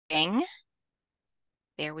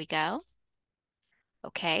There we go.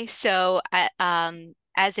 Okay, so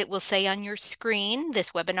as it will say on your screen,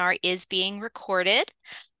 this webinar is being recorded.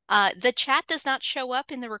 The chat does not show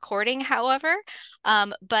up in the recording, however,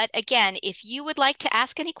 but again, if you would like to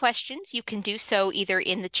ask any questions, you can do so either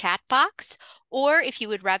in the chat box, or if you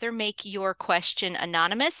would rather make your question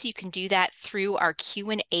anonymous, you can do that through our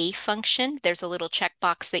Q&A function. There's a little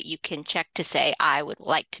checkbox that you can check to say, I would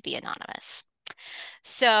like to be anonymous.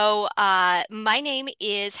 So my name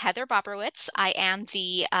is Heather Bobrowitz. I am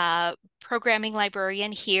the programming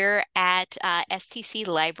librarian here at STC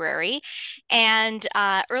Library. And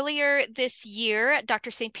earlier this year, Dr.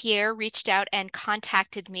 St. Pierre reached out and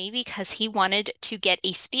contacted me because he wanted to get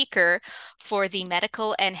a speaker for the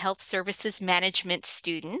medical and health services management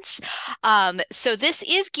students. So this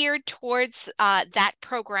is geared towards that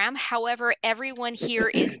program. However, everyone here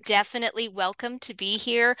is definitely welcome to be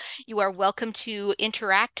here. You are welcome to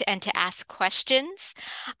interact and to ask questions.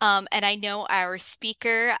 And I know our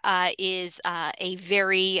speaker is um,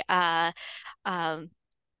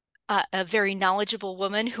 a very knowledgeable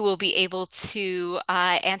woman who will be able to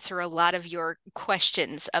answer a lot of your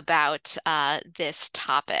questions about this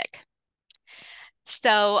topic.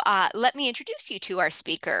 So let me introduce you to our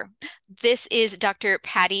speaker. This is Dr.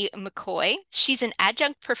 Patti McCoy. She's an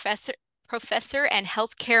adjunct professor and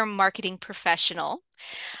healthcare marketing professional.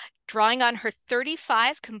 Drawing on her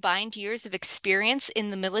 35 combined years of experience in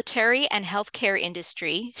the military and healthcare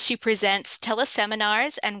industry, she presents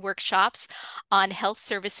teleseminars and workshops on health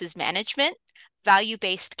services management,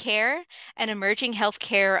 value-based care, and emerging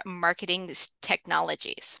healthcare marketing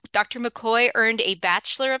technologies. Dr. McCoy earned a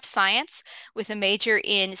Bachelor of Science with a major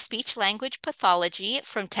in speech-language pathology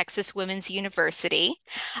from Texas Women's University,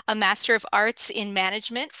 a Master of Arts in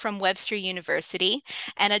Management from Webster University,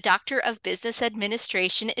 and a Doctor of Business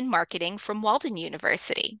Administration in Marketing from Walden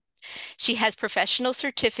University. She has professional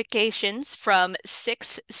certifications from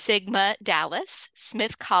Six Sigma Dallas,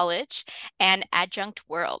 Smith College, and Adjunct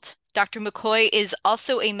World. Dr. McCoy is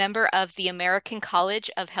also a member of the American College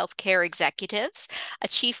of Healthcare Executives, a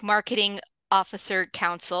Chief Marketing Officer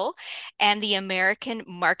Council, and the American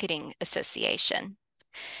Marketing Association.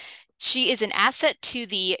 She is an asset to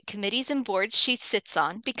the committees and boards she sits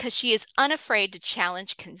on because she is unafraid to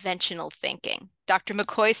challenge conventional thinking. Dr.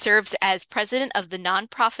 McCoy serves as president of the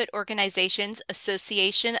nonprofit organizations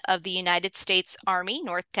Association of the United States Army,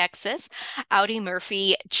 North Texas, Audie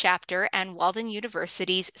Murphy Chapter, and Walden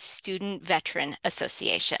University's Student Veteran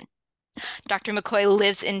Association. Dr. McCoy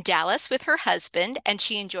lives in Dallas with her husband, and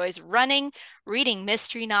she enjoys running, reading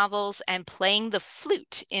mystery novels, and playing the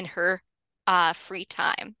flute in her free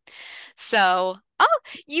time. So, oh,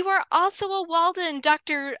 you are also a Walden,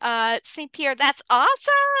 Dr. St. Pierre. That's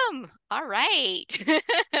awesome. All right.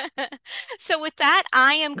 So with that,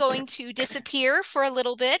 I am going to disappear for a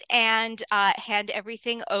little bit and hand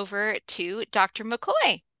everything over to Dr.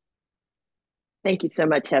 McCoy. Thank you so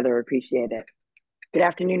much, Heather. Appreciate it. Good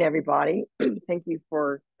afternoon, everybody. Thank you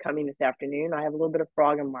for coming this afternoon. I have a little bit of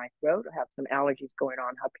frog in my throat. I have some allergies going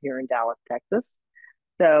on up here in Dallas, Texas.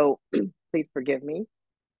 So please forgive me.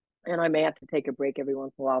 And I may have to take a break every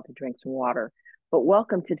once in a while to drink some water. But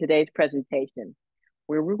welcome to today's presentation,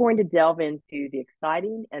 where we're going to delve into the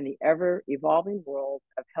exciting and the ever-evolving world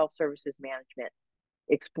of health services management,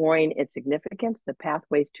 exploring its significance, the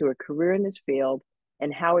pathways to a career in this field,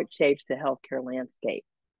 and how it shapes the healthcare landscape.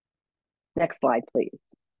 Next slide, please.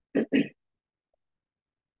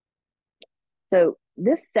 So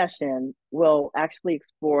this session will actually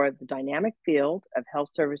explore the dynamic field of health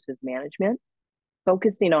services management,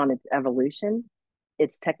 focusing on its evolution,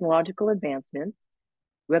 its technological advancements,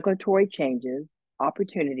 regulatory changes,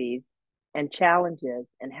 opportunities, and challenges,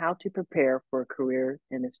 and how to prepare for a career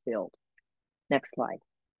in this field. Next slide.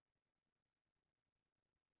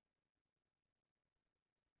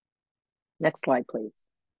 Next slide, please.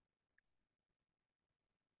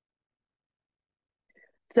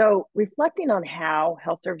 So reflecting on how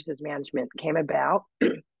health services management came about,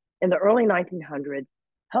 in the early 1900s,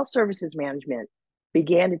 health services management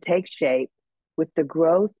began to take shape with the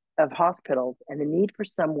growth of hospitals and the need for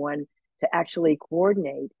someone to actually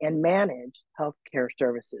coordinate and manage healthcare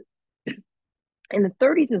services. In the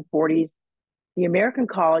 30s and 40s, the American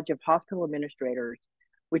College of Hospital Administrators,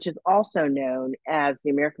 which is also known as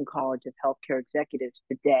the American College of Healthcare Executives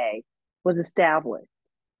today, was established.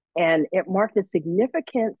 And it marked a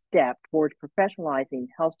significant step towards professionalizing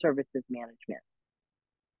health services management.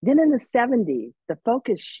 Then in the 70s, the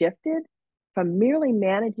focus shifted from merely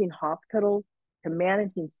managing hospitals to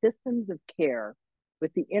managing systems of care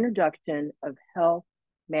with the introduction of health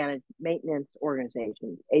maintenance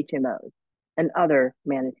organizations, HMOs. and other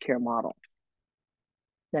managed care models.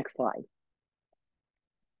 Next slide.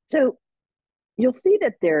 So you'll see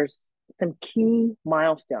that there's some key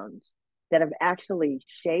milestones that have actually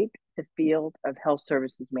shaped the field of health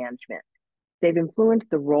services management. They've influenced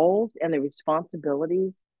the roles and the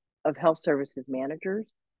responsibilities of health services managers,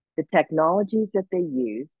 the technologies that they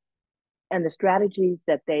use, and the strategies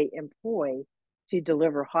that they employ to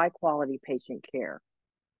deliver high quality patient care.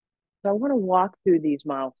 So I want to walk through these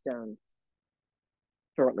milestones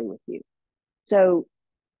shortly with you. So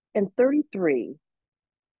in 33,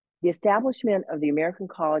 the establishment of the American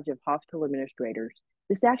College of Hospital Administrators,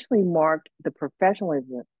 this actually marked the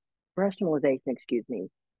professionalization,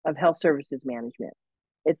 of health services management.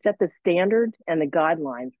 It set the standard and the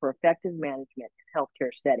guidelines for effective management in healthcare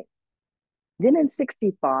settings. Then in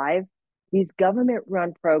 65, these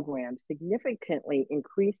government-run programs significantly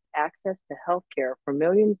increased access to healthcare for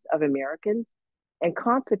millions of Americans, and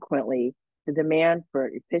consequently, the demand for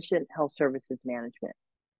efficient health services management.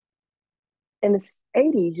 In the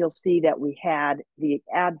 80s, you'll see that we had the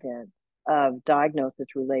advent of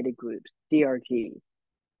diagnosis-related groups, DRGs.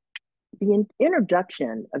 The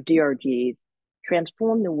introduction of DRGs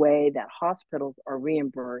transformed the way that hospitals are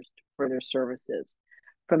reimbursed for their services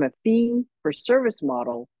from a fee for service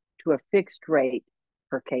model to a fixed rate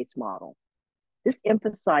per case model. This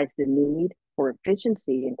emphasized the need for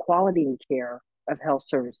efficiency and quality in care of health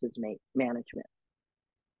services management.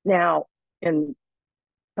 Now, from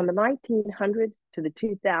the 1900s to the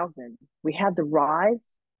 2000s, we had the rise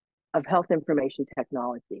of health information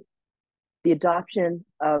technology, the adoption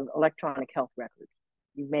of electronic health records.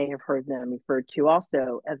 You may have heard them referred to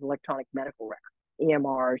also as electronic medical records,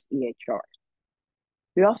 EMRs, EHRs.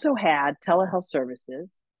 We also had telehealth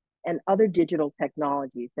services and other digital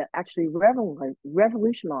technologies that actually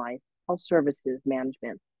revolutionized health services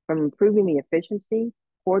management from improving the efficiency,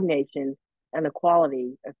 coordination, and the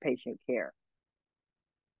quality of patient care.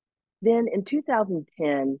 Then in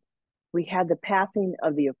 2010, we had the passing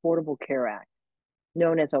of the Affordable Care Act,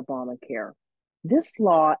 known as Obamacare. This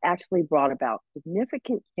law actually brought about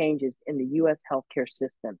significant changes in the US healthcare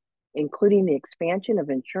system, including the expansion of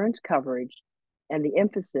insurance coverage and the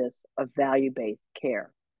emphasis of value-based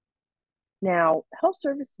care. Now, health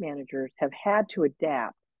service managers have had to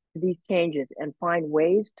adapt to these changes and find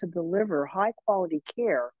ways to deliver high-quality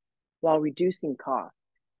care while reducing costs.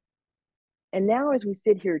 And now, as we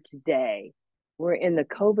sit here today, we're in the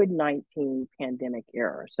COVID-19 pandemic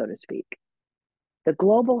era, so to speak. The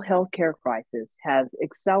global healthcare crisis has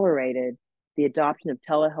accelerated the adoption of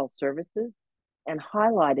telehealth services and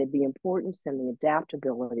highlighted the importance and the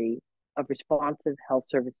adaptability of responsive health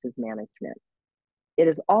services management. It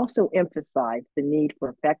has also emphasized the need for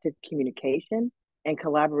effective communication and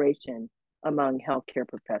collaboration among healthcare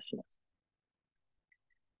professionals.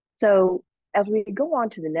 So as we go on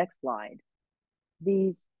to the next slide,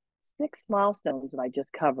 these 6 milestones that I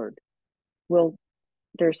just covered,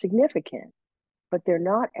 they're significant, but they're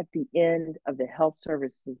not at the end of the health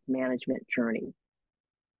services management journey.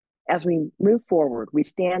 As we move forward, we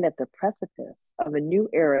stand at the precipice of a new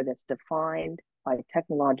era that's defined by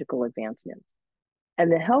technological advancements.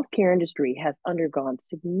 And the healthcare industry has undergone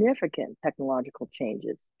significant technological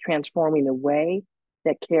changes, transforming the way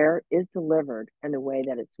that care is delivered and the way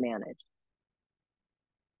that it's managed.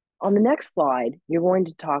 On the next slide, we're going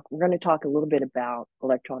to talk a little bit about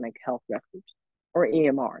electronic health records, or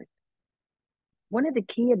EMRs. One of the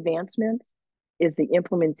key advancements is the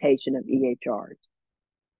implementation of EHRs.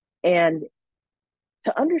 And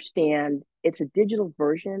to understand, it's a digital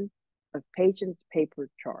version of patients' paper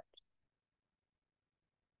charts.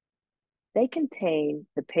 They contain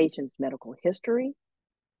the patient's medical history,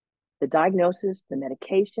 the diagnosis, the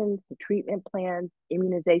medications, the treatment plans,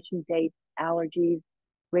 immunization dates, allergies,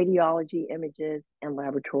 radiology images, and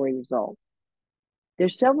laboratory results.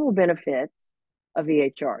 There's several benefits of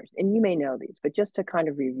EHRs, and you may know these, but just to kind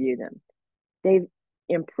of review them. They've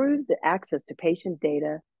improved the access to patient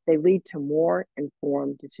data. They lead to more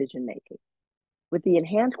informed decision-making. With the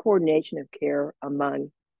enhanced coordination of care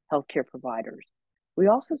among healthcare providers, we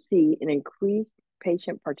also see an increased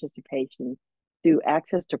patient participation through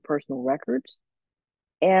access to personal records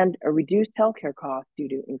and a reduced healthcare cost due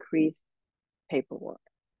to increased paperwork.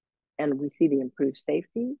 And we see the improved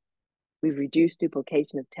safety. We've reduced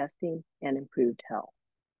duplication of testing and improved health.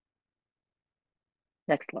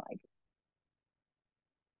 Next slide.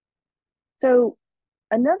 So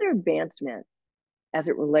another advancement as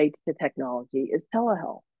it relates to technology is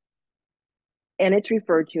telehealth. And it's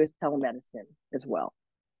referred to as telemedicine as well.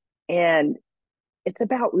 And it's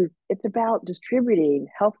about distributing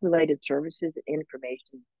health related services and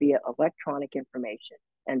information via electronic information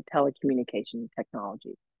and telecommunication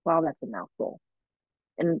technology. Wow, that's a mouthful.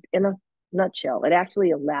 And in a nutshell, it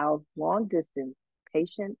actually allows long distance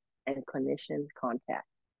patient and clinician contact.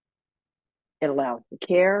 It allows the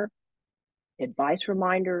care, advice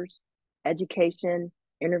reminders, education,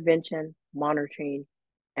 intervention, monitoring,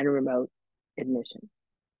 and remote admission.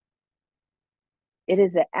 It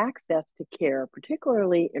is an access to care,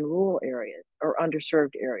 particularly in rural areas or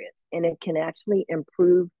underserved areas, and it can actually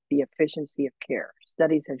improve the efficiency of care.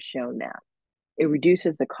 Studies have shown that. It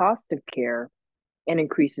reduces the cost of care and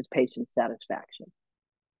increases patient satisfaction.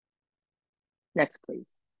 Next, please.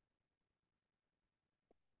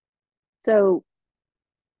 So,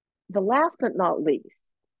 the last but not least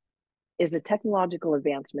is the technological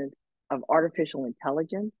advancements of artificial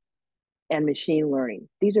intelligence and machine learning.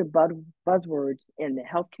 These are buzzwords in the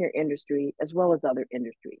healthcare industry as well as other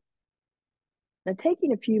industries. Now,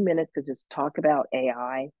 taking a few minutes to just talk about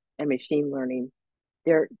AI and machine learning,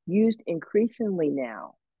 they're used increasingly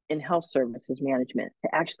now in health services management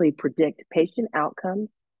to actually predict patient outcomes,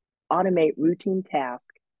 automate routine tasks,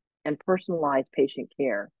 and personalize patient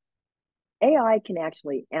care. AI can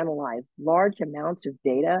actually analyze large amounts of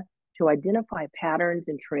data to identify patterns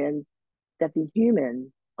and trends that the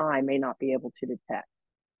human eye may not be able to detect.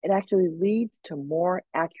 It actually leads to more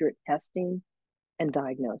accurate testing and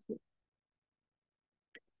diagnosis.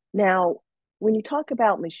 Now, when you talk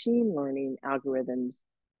about machine learning algorithms,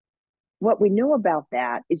 what we know about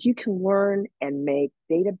that is you can learn and make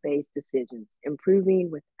data-based decisions,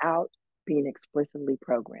 improving without being explicitly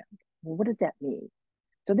programmed. Well, what does that mean?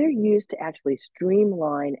 So they're used to actually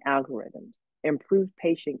streamline algorithms, improve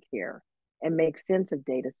patient care, and make sense of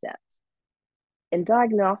data sets. In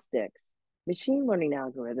diagnostics, machine learning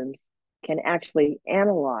algorithms can actually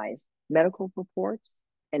analyze medical reports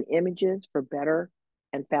and images for better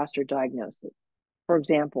and faster diagnosis. For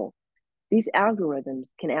example, these algorithms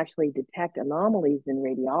can actually detect anomalies in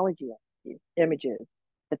radiology images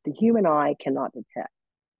that the human eye cannot detect.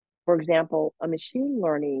 For example, a machine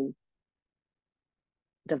learning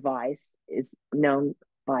device is known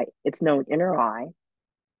it's known Inner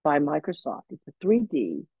by Microsoft. It's a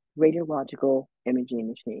 3D radiological imaging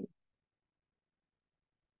machine.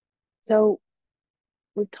 So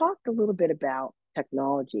we've talked a little bit about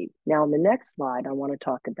technology. Now, in the next slide, I want to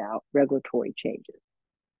talk about regulatory changes.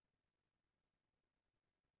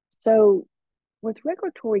 So with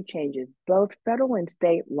regulatory changes, both federal and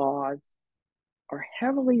state laws are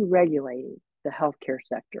heavily regulating the healthcare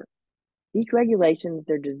sector. These regulations,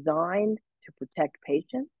 they're designed to protect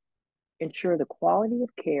patients, ensure the quality of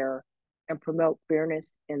care, and promote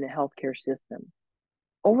fairness in the healthcare system.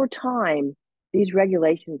 Over time, these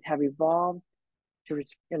regulations have evolved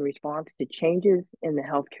in response to changes in the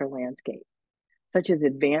healthcare landscape, such as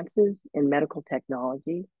advances in medical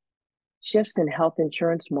technology, shifts in health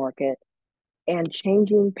insurance market, and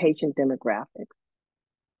changing patient demographics.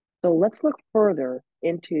 So let's look further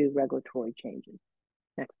into regulatory changes.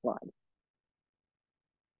 Next slide.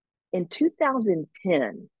 In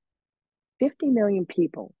 2010, 50 million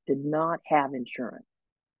people did not have insurance.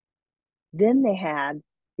 Then they had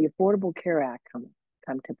the Affordable Care Act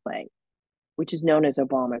come to play, which is known as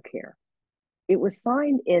Obamacare. It was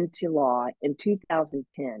signed into law in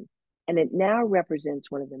 2010, and it now represents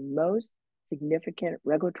one of the most significant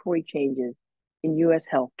regulatory changes in U.S.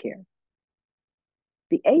 healthcare.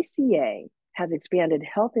 The ACA has expanded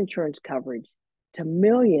health insurance coverage to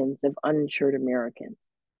millions of uninsured Americans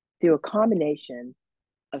through a combination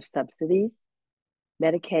of subsidies,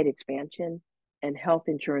 Medicaid expansion, and health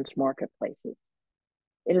insurance marketplaces.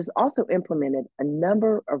 It has also implemented a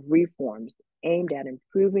number of reforms aimed at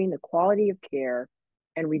improving the quality of care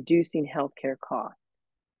and reducing healthcare costs,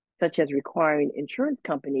 such as requiring insurance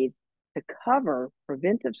companies to cover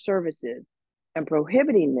preventive services and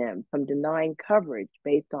prohibiting them from denying coverage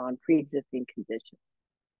based on pre-existing conditions.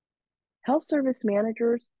 Health service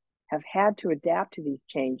managers have had to adapt to these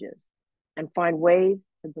changes and find ways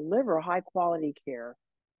to deliver high quality care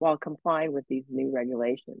while complying with these new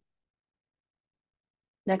regulations.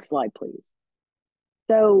 Next slide, please.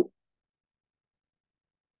 So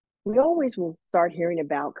we always will start hearing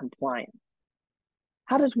about compliance.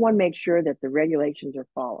 How does one make sure that the regulations are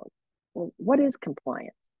followed? Well, what is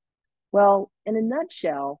compliance? Well, in a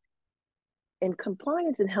nutshell, in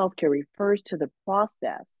compliance in healthcare refers to the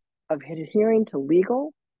process of adhering to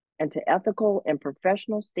legal and to ethical and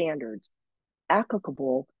professional standards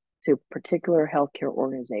applicable to particular healthcare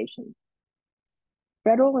organizations.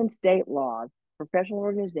 Federal and state laws, professional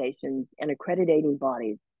organizations, and accrediting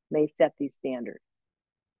bodies may set these standards.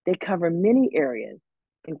 They cover many areas,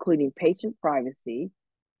 including patient privacy,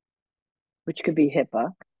 which could be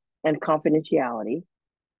HIPAA, and confidentiality,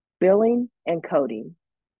 billing and coding,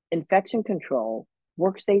 infection control,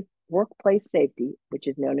 workplace safety, which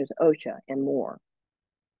is known as OSHA, and more.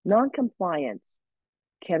 Noncompliance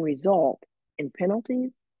can result in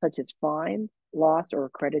penalties such as fines, loss of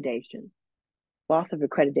accreditation,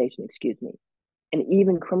 excuse me, and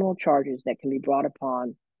even criminal charges that can be brought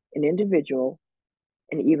upon an individual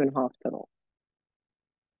and even hospitals.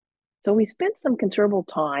 So we spent some considerable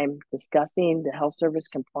time discussing the health service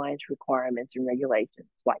compliance requirements and regulations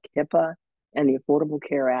like HIPAA and the Affordable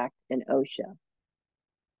Care Act and OSHA.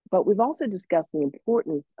 But we've also discussed the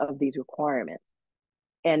importance of these requirements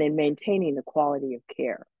and in maintaining the quality of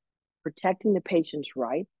care, protecting the patient's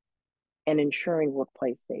rights, and ensuring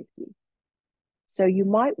workplace safety. So you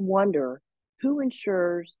might wonder who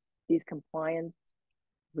ensures these compliance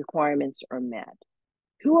requirements are met?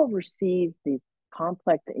 Who oversees these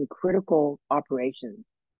complex and critical operations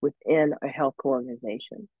within a healthcare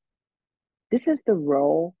organization? This is the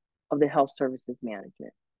role of the health services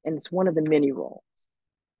management, and it's one of the many roles.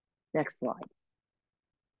 Next slide.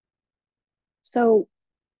 So,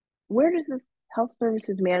 where does this health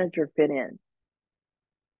services manager fit in?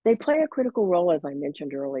 They play a critical role, as I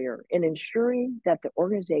mentioned earlier, in ensuring that the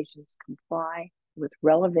organizations comply with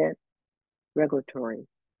relevant regulatory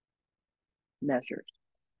measures.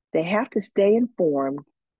 They have to stay informed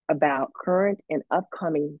about current and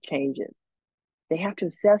upcoming changes. They have to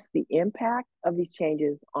assess the impact of these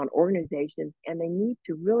changes on organizations, and they need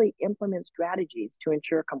to really implement strategies to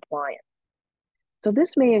ensure compliance. So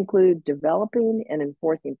this may include developing and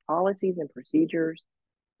enforcing policies and procedures,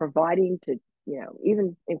 providing to,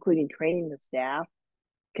 even including training the staff,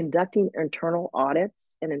 conducting internal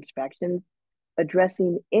audits and inspections,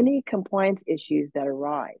 addressing any compliance issues that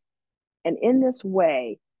arise. And in this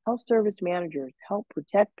way, health service managers help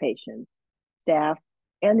protect patients, staff,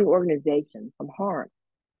 and the organization from harm.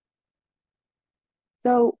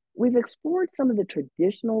 So we've explored some of the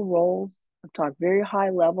traditional roles. I've talked very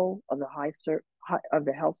high level of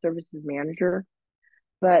the health services manager,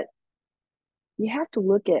 but you have to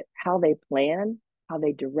look at how they plan, how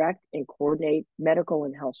they direct and coordinate medical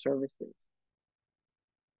and health services.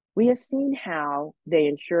 We have seen how they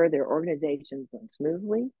ensure their organizations run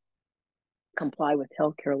smoothly, comply with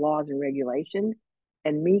healthcare laws and regulations,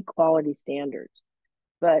 and meet quality standards.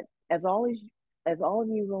 But as all of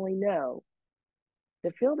you really know,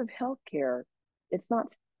 the field of healthcare, it's not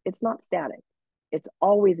it's not static. It's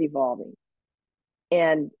always evolving.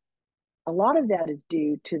 And a lot of that is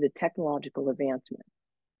due to the technological advancement,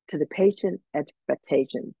 to the patient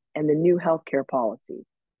expectations, and the new healthcare policies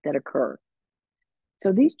that occur.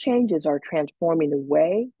 So these changes are transforming the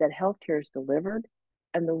way that healthcare is delivered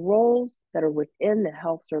and the roles that are within the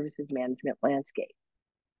health services management landscape.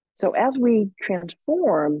 So as we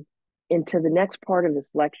transform into the next part of this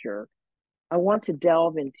lecture, I want to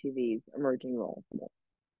delve into these emerging roles.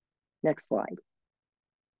 Next slide.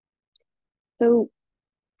 So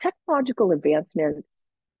technological advancements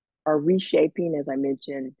are reshaping, as I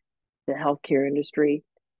mentioned, the healthcare industry.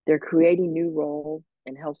 They're creating new roles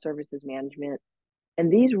in health services management.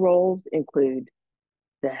 And these roles include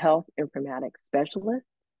the health informatics specialist,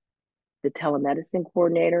 the telemedicine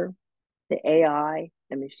coordinator, the AI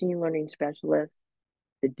and machine learning specialist,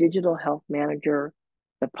 the digital health manager,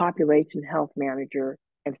 the population health manager,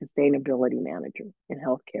 and sustainability manager in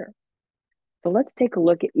healthcare. So let's take a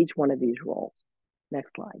look at each one of these roles.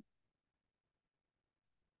 Next slide.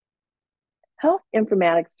 Health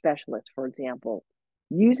informatics specialist, for example,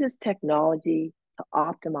 uses technology to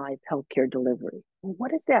optimize healthcare delivery. Well,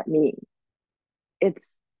 what does that mean? It's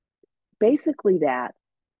basically that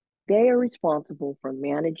they are responsible for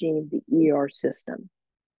managing the ER system,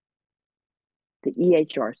 the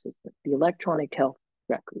EHR system, the electronic health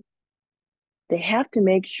record. They have to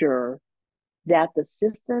make sure that the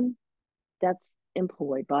system that's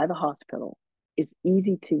employed by the hospital is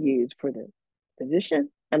easy to use for the physician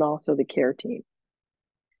and also the care team.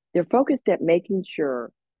 They're focused at making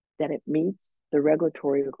sure that it meets the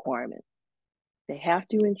regulatory requirements. They have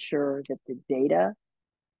to ensure that the data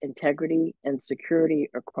integrity and security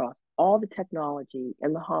across all the technology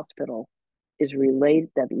in the hospital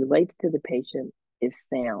that relates to the patient is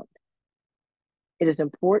sound. It is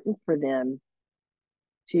important for them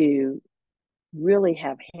to really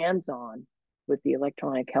have hands-on with the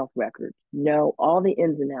electronic health records, know all the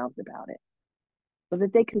ins and outs about it, so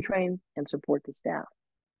that they can train and support the staff.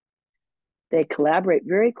 They collaborate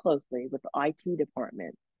very closely with the IT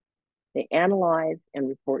department. They analyze and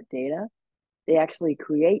report data. They actually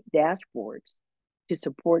create dashboards to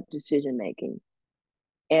support decision making.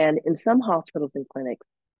 And in some hospitals and clinics,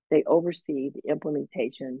 they oversee the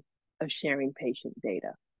implementation of sharing patient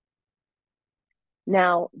data.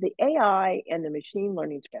 Now, the AI and the machine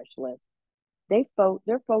learning specialists,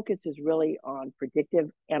 their focus is really on predictive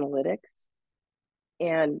analytics.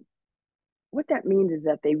 And what that means is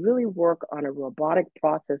that they really work on a robotic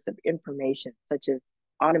process of information, such as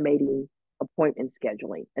automating appointment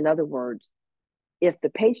scheduling. In other words, if the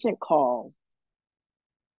patient calls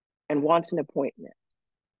and wants an appointment,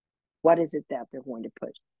 what is it that they're going to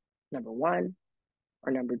push? Number one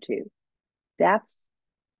or number two? That's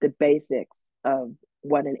the basics of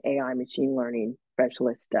what an AI machine learning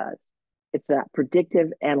specialist does. It's that predictive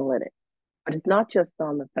analytics, but it's not just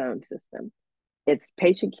on the phone system. It's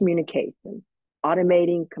patient communication,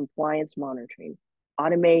 automating compliance monitoring,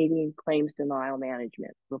 automating claims denial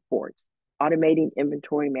management reports, automating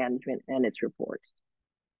inventory management and its reports.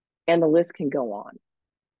 And the list can go on.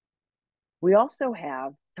 We also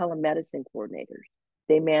have telemedicine coordinators.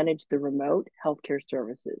 They manage the remote healthcare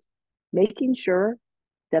services, making sure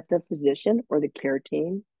that the physician or the care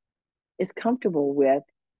team is comfortable with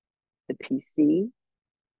the PC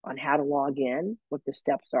on how to log in, what the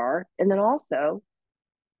steps are, and then also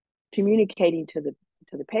communicating to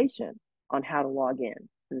the patient on how to log in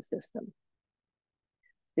to the system.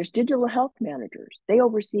 There's digital health managers. They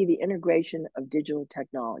oversee the integration of digital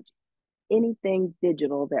technology. Anything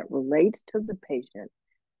digital that relates to the patient,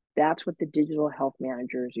 that's what the digital health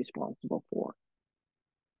manager is responsible for.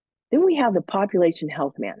 Then we have the population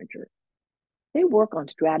health manager. They work on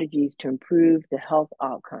strategies to improve the health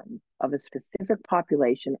outcomes of a specific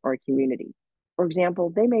population or community. For example,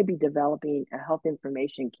 they may be developing a health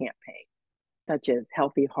information campaign, such as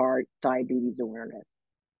healthy heart, diabetes awareness.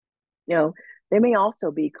 You know, they may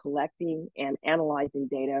also be collecting and analyzing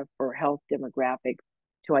data for health demographics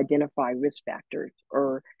to identify risk factors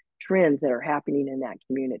or trends that are happening in that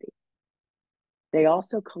community. They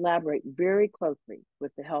also collaborate very closely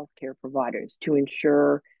with the healthcare providers to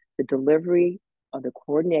ensure the delivery of the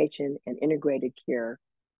coordination and integrated care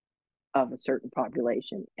of a certain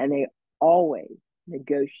population. And they always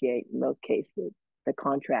negotiate, in most cases, the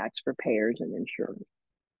contracts for payers and insurers.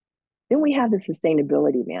 Then we have the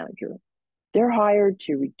sustainability manager. They're hired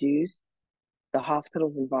to reduce the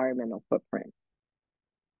hospital's environmental footprint.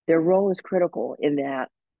 Their role is critical in that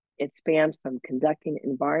it spans from conducting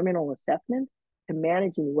environmental assessments to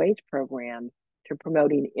managing waste programs to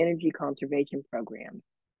promoting energy conservation programs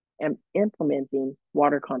and implementing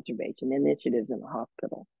water conservation initiatives in the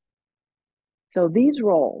hospital. So these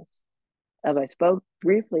roles, as I spoke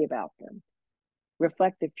briefly about them,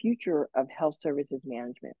 reflect the future of health services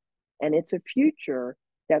management. And it's a future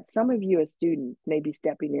that some of you as students may be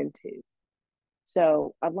stepping into.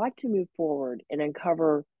 So I'd like to move forward and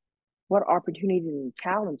uncover what opportunities and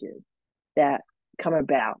challenges that come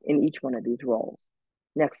about in each one of these roles.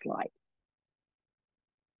 Next slide.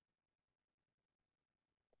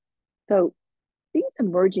 So these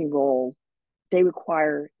emerging roles, they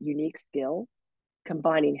require unique skills,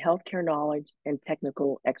 combining healthcare knowledge and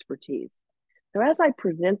technical expertise. So as I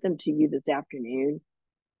present them to you this afternoon,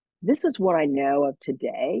 this is what I know of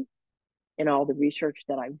today in all the research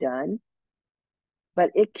that I've done, but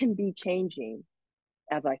it can be changing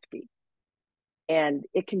as I speak. And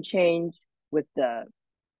it can change with the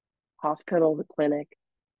hospital, the clinic,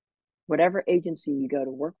 whatever agency you go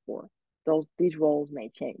to work for. These roles may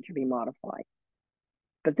change or be modified.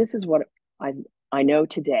 But this is what I know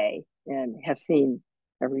today and have seen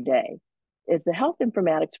every day is the health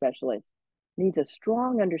informatics specialist needs a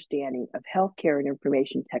strong understanding of healthcare and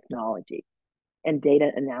information technology and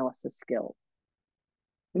data analysis skills.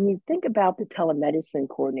 When you think about the telemedicine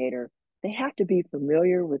coordinator, they have to be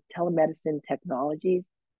familiar with telemedicine technologies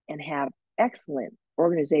and have excellent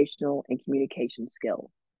organizational and communication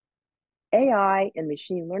skills. AI and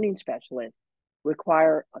machine learning specialists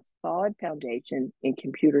require a solid foundation in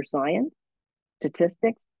computer science,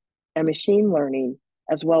 statistics, and machine learning,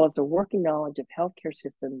 as well as a working knowledge of healthcare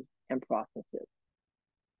systems and processes.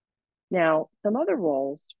 Now, some other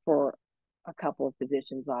roles for a couple of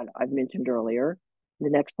positions I've mentioned earlier, the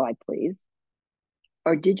next slide, please,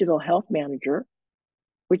 are digital health manager,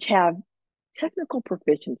 which have technical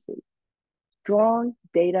proficiency, strong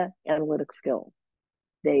data analytic skills.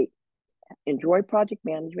 They enjoy project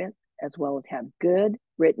management, as well as have good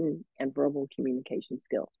written and verbal communication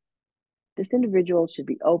skills. This individual should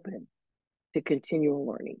be open to continual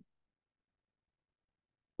learning.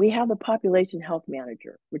 We have the population health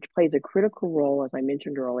manager, which plays a critical role, as I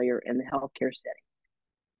mentioned earlier, in the healthcare setting.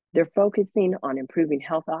 They're focusing on improving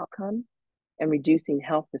health outcomes and reducing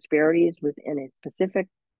health disparities within a specific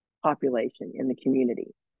population in the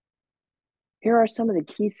community. Here are some of the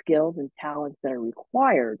key skills and talents that are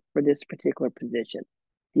required for this particular position.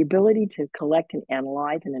 The ability to collect and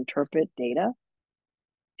analyze and interpret data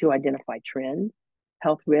to identify trends,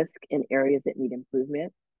 health risk in areas that need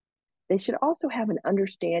improvement. They should also have an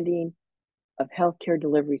understanding of healthcare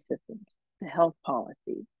delivery systems, the health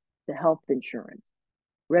policy, the health insurance,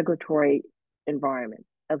 regulatory environment,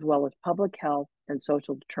 as well as public health and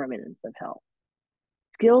social determinants of health.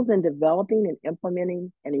 Skills in developing and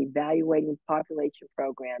implementing and evaluating population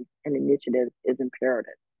programs and initiatives is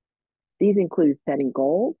imperative. These include setting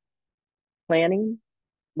goals, planning,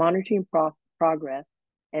 monitoring progress,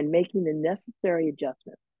 and making the necessary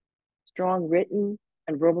adjustments. Strong written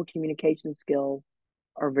and verbal communication skills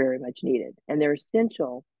are very much needed, and they're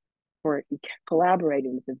essential for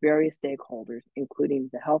collaborating with the various stakeholders, including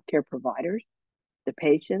the healthcare providers, the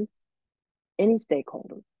patients, any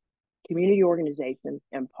stakeholders, community organizations,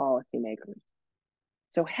 and policymakers.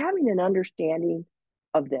 So having an understanding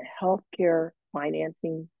of the healthcare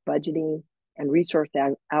financing, budgeting, and resource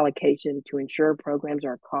allocation to ensure programs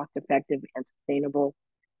are cost effective and sustainable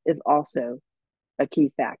is also a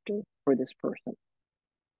key factor for this person.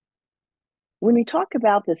 When we talk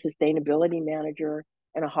about the sustainability manager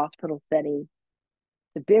in a hospital setting,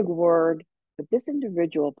 it's a big word, but this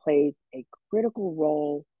individual plays a critical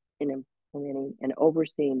role in implementing and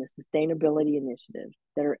overseeing the sustainability initiatives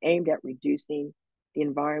that are aimed at reducing the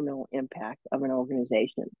environmental impact of an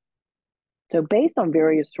organization. So, based on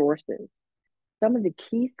various sources, some of the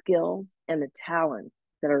key skills and the talents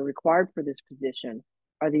that are required for this position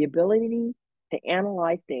are the ability to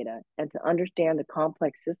analyze data and to understand the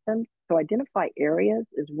complex systems, to identify areas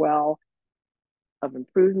as well of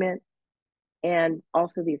improvement, and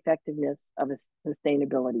also the effectiveness of a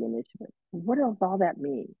sustainability initiative. What does all that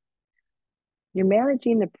mean? You're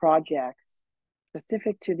managing the projects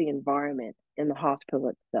specific to the environment in the hospital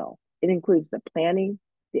itself. It includes the planning,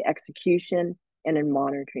 the execution, and in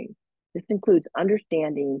monitoring. This includes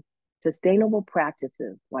understanding sustainable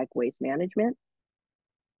practices like waste management,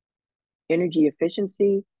 energy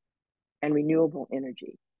efficiency, and renewable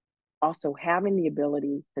energy. Also, having the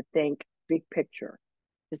ability to think big picture,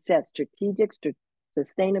 to set strategic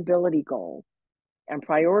sustainability goals, and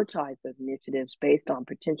prioritize those initiatives based on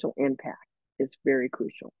potential impact is very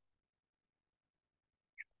crucial.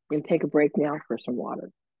 I'm going to take a break now for some water.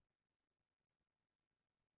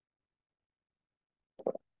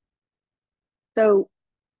 So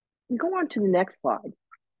we go on to the next slide. We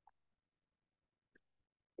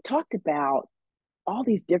talked about all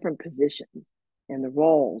these different positions and the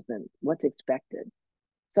roles and what's expected.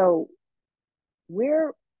 So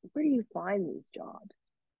where do you find these jobs?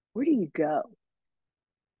 Where do you go?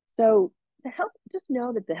 So just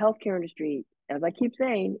know that the healthcare industry, as I keep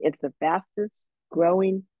saying, it's the fastest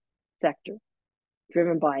growing sector,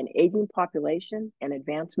 driven by an aging population and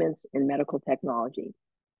advancements in medical technology.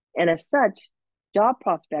 And as such, job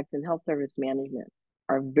prospects in health service management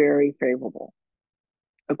are very favorable.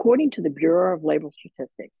 According to the Bureau of Labor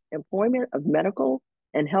Statistics, employment of medical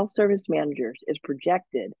and health service managers is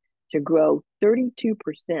projected to grow 32%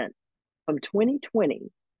 from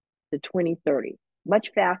 2020 to 2030,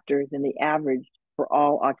 much faster than the average for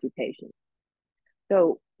all occupations.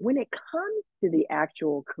 So when it comes to the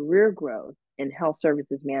actual career growth in health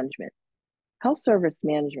services management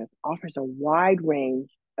offers a wide range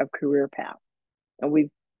of career paths, and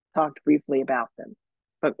we've talked briefly about them,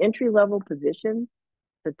 from entry-level positions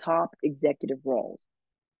to top executive roles.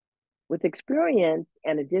 With experience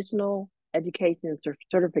and additional education and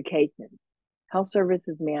certification, health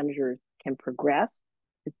services managers can progress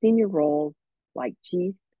to senior roles like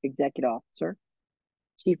Chief Executive Officer,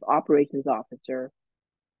 Chief Operations Officer,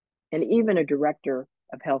 and even a Director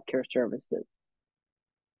of Healthcare Services.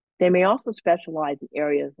 They may also specialize in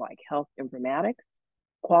areas like health informatics,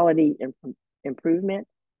 quality improvement,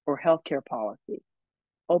 or healthcare policy,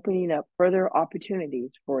 opening up further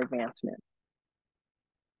opportunities for advancement.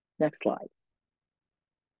 Next slide.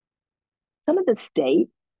 Some of the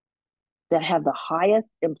states that have the highest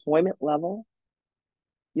employment level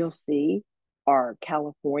you'll see are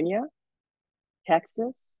California,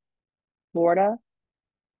 Texas, Florida,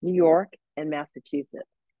 New York, and Massachusetts.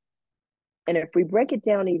 And if we break it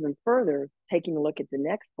down even further, taking a look at the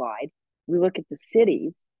next slide, we look at the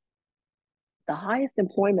cities. The highest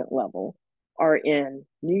employment level are in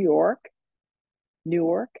New York,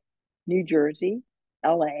 Newark, New Jersey,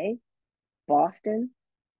 LA, Boston,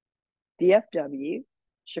 DFW,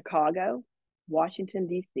 Chicago, Washington,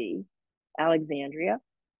 D.C., Alexandria,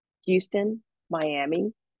 Houston,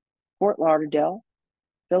 Miami, Fort Lauderdale,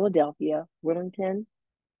 Philadelphia, Wilmington,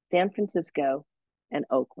 San Francisco, and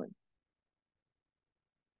Oakland.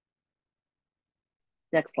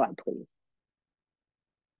 Next slide, please.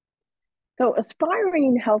 So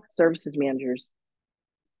aspiring health services managers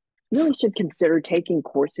really should consider taking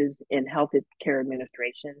courses in health care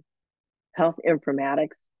administration, health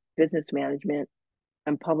informatics, business management,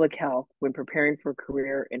 and public health when preparing for a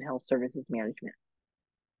career in health services management.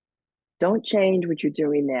 Don't change what you're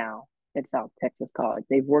doing now at South Texas College.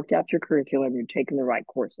 They've worked out your curriculum, you're taking the right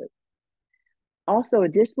courses. Also,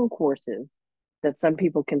 additional courses that some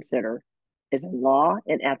people consider is law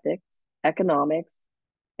and ethics, economics,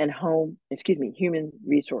 and human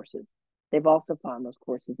resources. They've also found those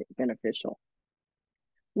courses beneficial.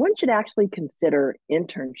 One should actually consider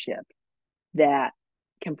internship that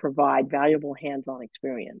can provide valuable hands-on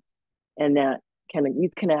experience and that you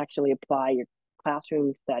can actually apply your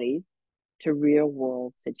classroom studies to real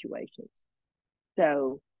world situations.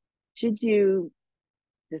 So should you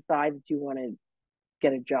decide that you want to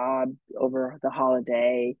get a job over the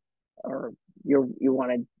holiday, or you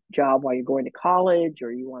want a job while you're going to college,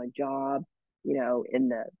 or you want a job, in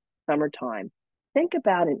the summertime, think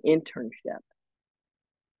about an internship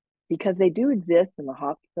because they do exist in the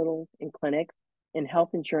hospitals and clinics, in health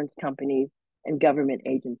insurance companies and government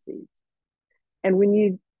agencies. And when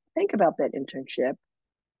you think about that internship,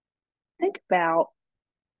 think about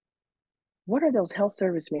what are those health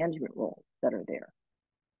service management roles that are there.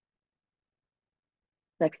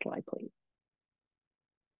 Next slide, please.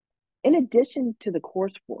 In addition to the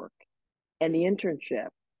coursework and the internship,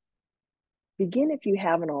 begin if you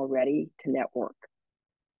haven't already to network.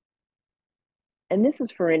 And this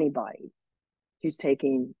is for anybody who's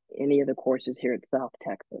taking any of the courses here at South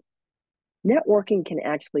Texas. Networking can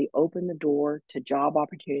actually open the door to job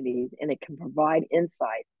opportunities and it can provide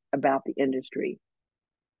insight about the industry.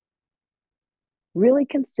 Really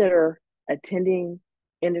consider attending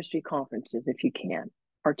industry conferences if you can.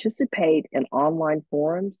 Participate in online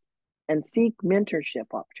forums and seek mentorship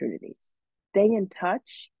opportunities. Stay in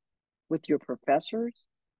touch with your professors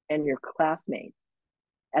and your classmates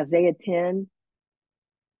as they attend,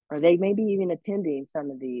 or they may be even attending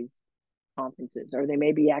some of these conferences, or they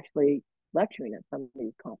may be actually lecturing at some of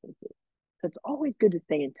these conferences. So it's always good to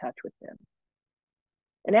stay in touch with them.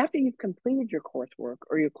 And after you've completed your coursework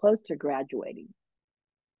or you're close to graduating,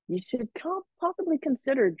 you should possibly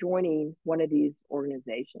consider joining one of these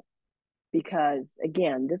organizations because,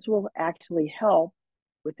 again, this will actually help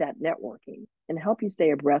with that networking and help you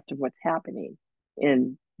stay abreast of what's happening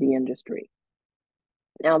in the industry.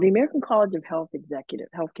 Now, the American College of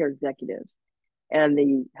Healthcare Executives and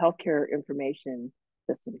the Healthcare Information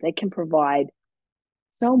System, they can provide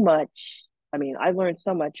so much. I mean, I learned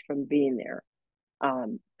so much from being there.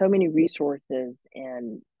 So many resources,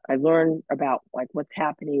 and I learn about like what's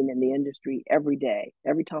happening in the industry every day.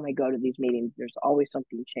 Every time I go to these meetings, there's always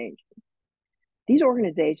something changing. These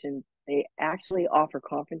organizations, they actually offer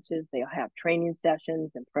conferences, they have training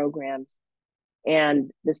sessions and programs, and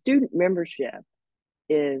the student membership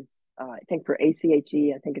is, I think for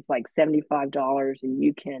ACHE, I think it's like $75, and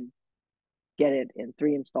you can get it in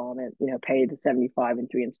 3 installments, pay the 75 in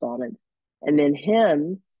 3 installments. And then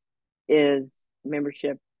HIMSS is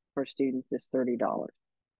membership for students is $30.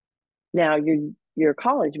 Now your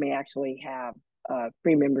college may actually have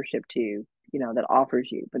free membership too, that offers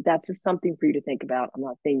you, but that's just something for you to think about. I'm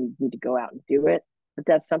not saying you need to go out and do it, but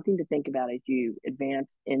that's something to think about as you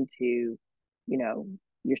advance into,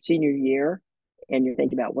 your senior year and you're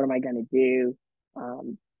thinking about what am I going to do?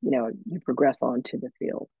 You progress on to the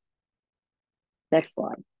field. Next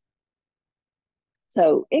slide.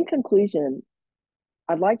 So in conclusion,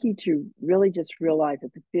 I'd like you to really just realize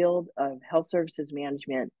that the field of health services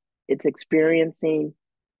management, it's experiencing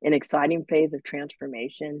an exciting phase of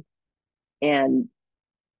transformation. And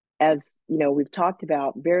as we've talked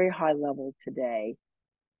about very high level today,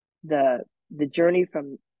 the journey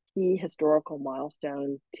from key historical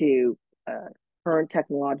milestones to current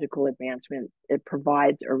technological advancement, it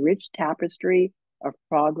provides a rich tapestry of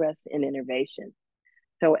progress and innovation.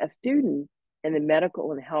 So as students in the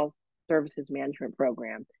medical and health services management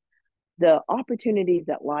program, the opportunities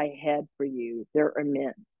that lie ahead for you, they're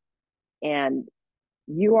immense. And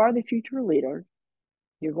you are the future leader.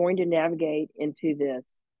 You're going to navigate into this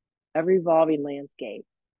ever-evolving landscape.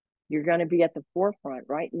 You're going to be at the forefront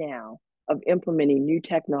right now of implementing new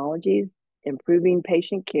technologies, improving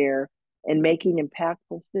patient care, and making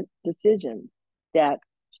impactful decisions that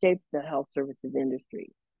shape the health services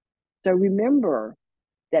industry. So remember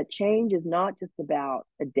that change is not just about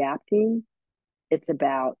adapting, it's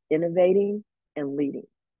about innovating and leading.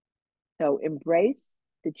 So embrace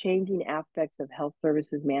the changing aspects of health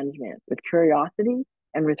services management with curiosity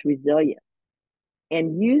and with resilience,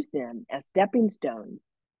 and use them as stepping stones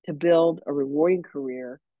to build a rewarding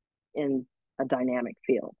career in a dynamic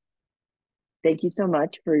field. Thank you so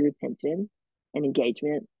much for your attention and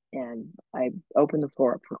engagement, and I open the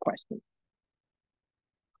floor up for questions.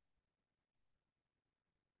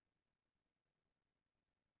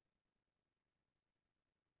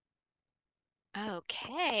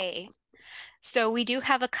 Okay. So we do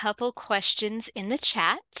have a couple questions in the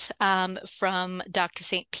chat from Dr.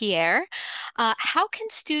 St. Pierre. How can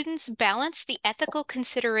students balance the ethical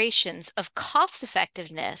considerations of cost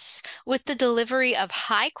effectiveness with the delivery of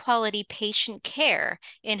high quality patient care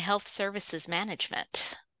in health services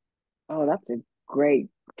management? Oh, that's a great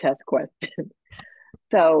test question.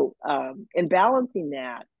 So, in balancing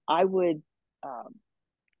that, I would, um,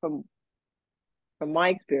 from my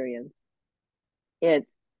experience,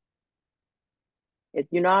 it's if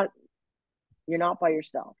you're not by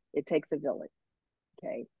yourself. It takes a village,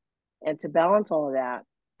 okay? And to balance all of that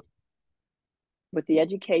with the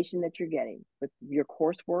education that you're getting, with your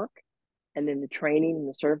coursework, and then the training and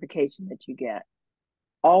the certification that you get,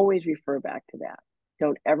 always refer back to that.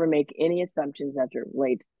 Don't ever make any assumptions as it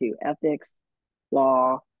relates to ethics,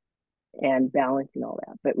 law, and balancing all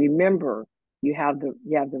that. But remember, you have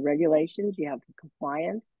the regulations, you have the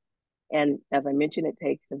compliance, and as I mentioned, it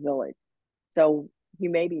takes a village. So you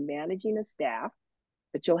may be managing a staff,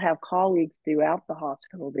 but you'll have colleagues throughout the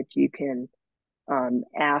hospital that you can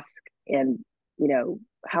ask, and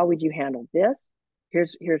how would you handle this?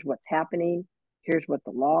 Here's what's happening. Here's what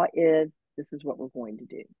the law is. This is what we're going to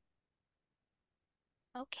do.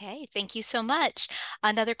 Okay, thank you so much.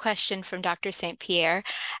 Another question from Dr. St. Pierre.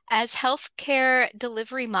 As healthcare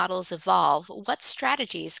delivery models evolve, what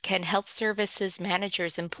strategies can health services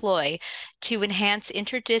managers employ to enhance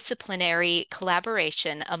interdisciplinary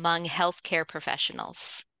collaboration among healthcare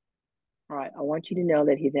professionals? All right, I want you to know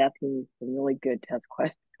that he's asking some really good test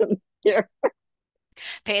questions here.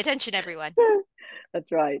 Pay attention, everyone.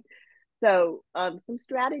 That's right. So some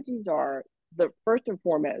strategies are the first and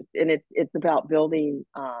foremost, and it's about building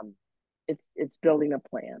it's building a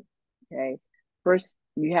plan. Okay, first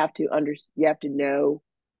you have to know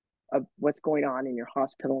what's going on in your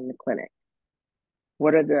hospital and the clinic.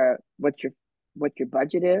 What are the what your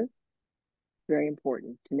budget is? Very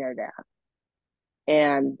important to know that.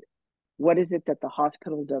 And what is it that the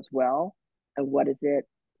hospital does well, and what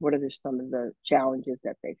are some of the challenges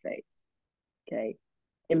that they face? Okay,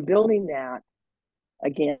 in building that,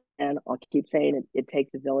 again, I'll keep saying it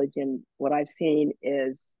takes a village. And what I've seen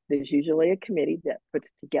is there's usually a committee that puts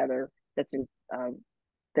together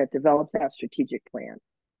that develops that strategic plan,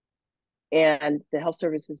 and the health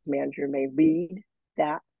services manager may lead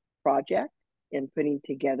that project in putting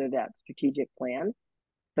together that strategic plan.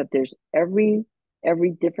 But there's every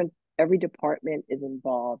department is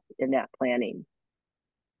involved in that planning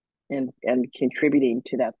and contributing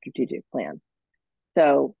to that strategic plan.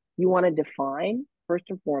 So you want to define first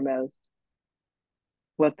and foremost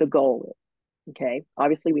what the goal is. Okay.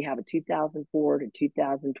 Obviously, we have a 2004 to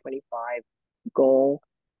 2025 goal,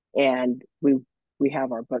 and we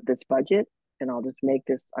have this budget. And I'll just make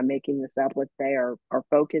this. I'm making this up. Let's say our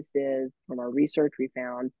focus is, from our research, we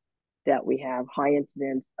found that we have high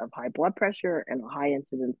incidence of high blood pressure and a high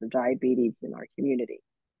incidence of diabetes in our community.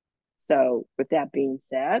 So, with that being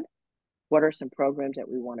said, what are some programs that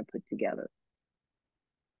we want to put together?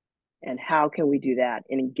 And how can we do that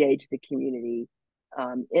and engage the community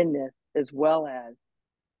in this, as well as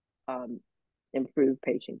um, improve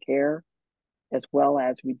patient care, as well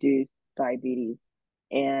as reduce diabetes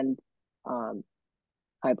and um,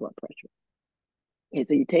 high blood pressure? And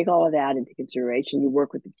so you take all of that into consideration. You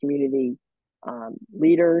work with the community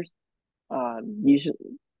leaders. Usually,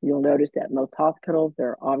 you'll notice that most hospitals,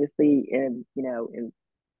 they're obviously in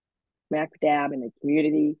smack dab in the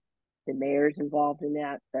community. The mayor's involved in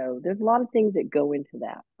that. So there's a lot of things that go into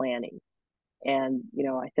that planning. And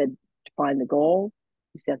I said to find the goals,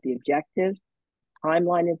 you set the objectives.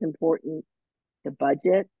 Timeline is important. The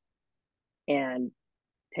budget, and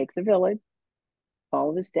takes a village.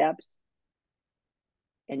 Follow the steps,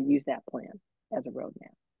 and use that plan as a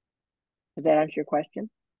roadmap. Does that answer your question?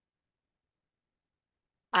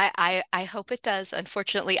 I hope it does.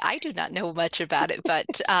 Unfortunately, I do not know much about it, but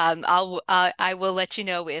I will let you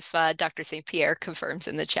know if Dr. St. Pierre confirms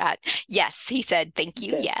in the chat. Yes, he said, thank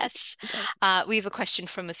you. Okay. Yes. Okay. We have a question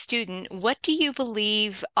from a student. What do you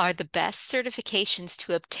believe are the best certifications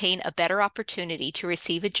to obtain a better opportunity to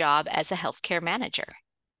receive a job as a healthcare manager?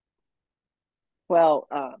 Well,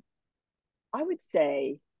 I would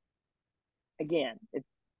say, again,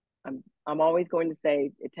 I'm always going to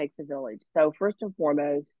say it takes a village. So first and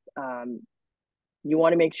foremost, you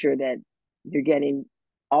want to make sure that you're getting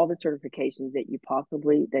all the certifications that you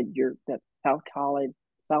possibly that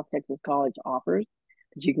South Texas College offers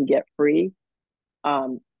that you can get free.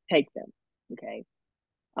 Um, take them. Okay.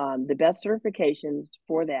 The best certifications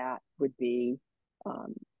for that would be,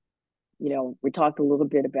 um, we talked a little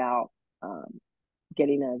bit about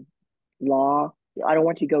getting a law. I don't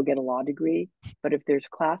want you to go get a law degree, but if there's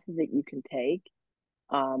classes that you can take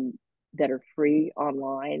um, that are free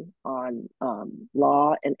online on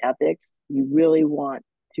law and ethics, you really want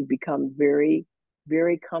to become very,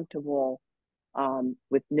 very comfortable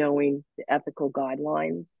with knowing the ethical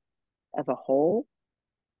guidelines as a whole,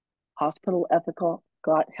 hospital ethical,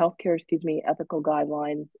 healthcare, excuse me, ethical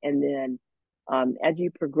guidelines, and then as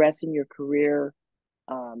you progress in your career,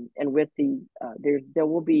 and with there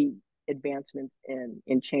will be advancements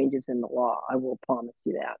in changes in the law. I will promise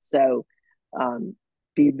you that. So um,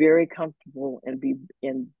 be very comfortable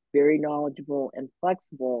and very knowledgeable and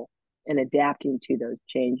flexible in adapting to those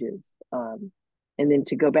changes. And then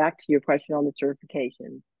to go back to your question on the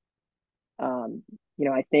certification, um,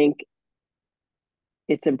 I think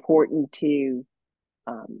it's important to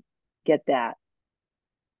um, get that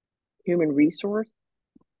human resource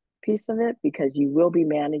piece of it because you will be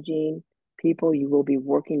managing people, you will be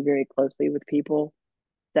working very closely with people.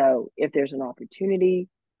 So if there's an opportunity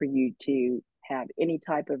for you to have any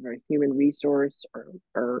type of a human resource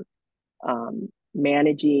or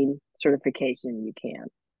managing certification,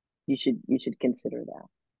 you should consider that.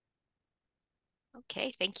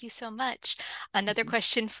 Okay, thank you so much. Another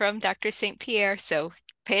question from Dr. St. Pierre, so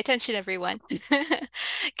pay attention, everyone.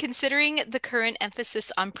 Considering the current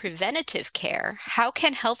emphasis on preventative care, how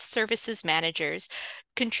can health services managers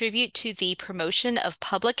contribute to the promotion of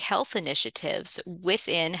public health initiatives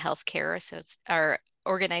within healthcare or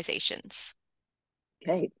organizations?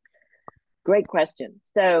 Okay, great question.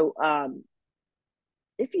 So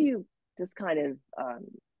if you just kind of,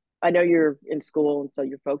 I know you're in school, and so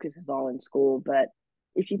your focus is all in school, but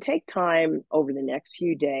if you take time over the next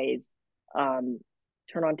few days, um,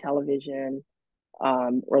 turn on television,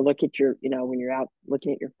 or look at when you're out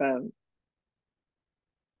looking at your phone,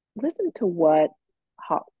 listen to what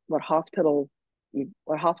what hospital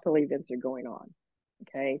events are going on.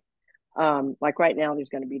 Okay. Like right now, there's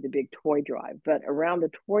going to be the big toy drive, but around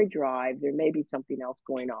the toy drive, there may be something else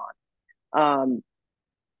going on.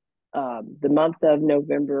 Um, the month of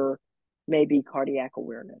November may be cardiac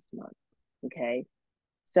awareness month. Okay.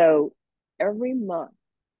 So every month,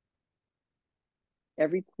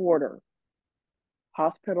 every quarter,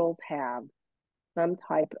 hospitals have some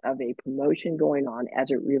type of a promotion going on as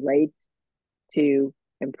it relates to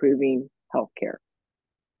improving healthcare,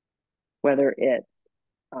 whether it's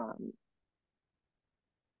um,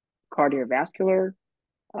 cardiovascular,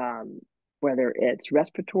 um, whether it's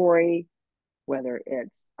respiratory, whether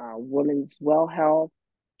it's women's well health,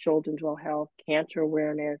 children's well health, cancer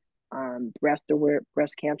awareness, breast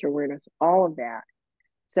cancer awareness, all of that.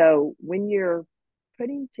 So when you're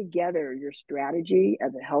putting together your strategy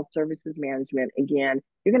as a health services management, again,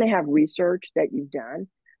 you're going to have research that you've done.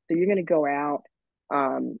 So you're going to go out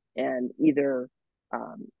and either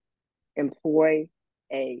um, employ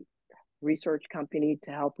a research company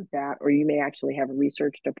to help with that, or you may actually have a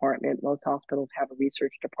research department. Most hospitals have a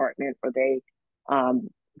research department, or they um,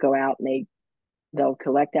 go out and they'll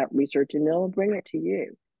collect that research and they'll bring it to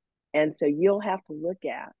you. And so you'll have to look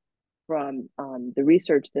at from the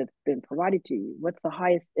research that's been provided to you, what's the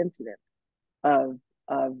highest incidence of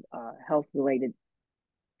health related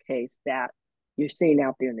case that you're seeing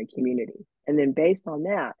out there in the community, and then based on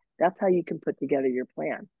that, that's how you can put together your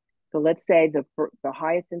plan. So let's say the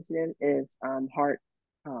highest incident is heart,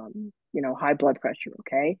 high blood pressure.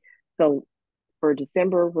 Okay, so for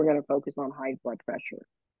December we're going to focus on high blood pressure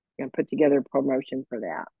and put together a promotion for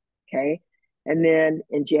that. Okay, and then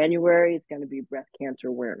in January it's going to be breast cancer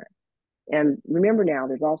awareness. And remember now,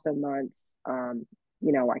 there's also months,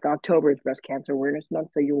 like October is breast cancer awareness month,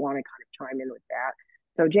 so you want to kind of chime in with that.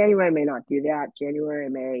 So January may not do that. January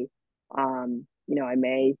may,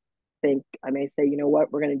 I may say, you know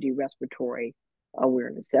what, we're going to do respiratory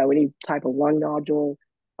awareness. So any type of lung nodule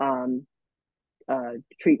um,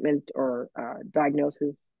 treatment or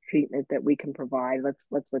diagnosis treatment that we can provide, let's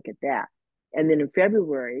look at that. And then in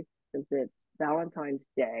February, since it's Valentine's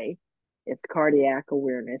Day, it's cardiac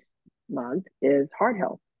awareness month, is heart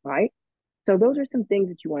health, right? So those are some things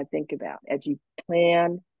that you want to think about as you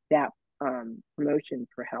plan that promotion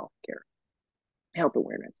for health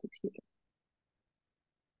awareness, excuse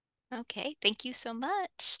Okay, thank you so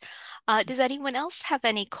much. Does anyone else have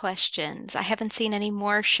any questions? I haven't seen any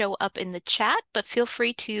more show up in the chat, but feel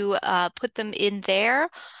free to put them in there.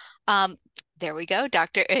 Um, There we go.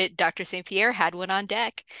 Dr. St. Pierre had one on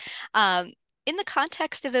deck. Um, in the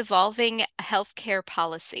context of evolving healthcare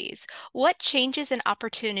policies, what changes and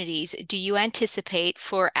opportunities do you anticipate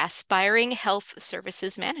for aspiring health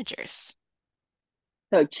services managers?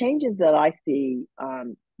 So changes that I see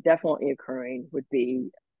definitely occurring would be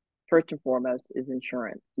first and foremost is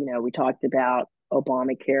insurance. We talked about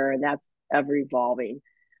Obamacare, and that's ever evolving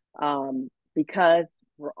because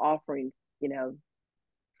we're offering,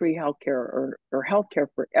 free healthcare or healthcare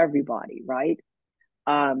for everybody, right?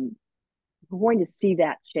 Um, we're going to see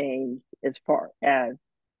that change as far as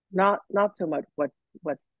not so much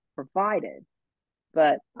what's provided,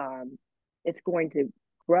 but it's going to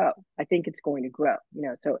grow. I think it's going to grow.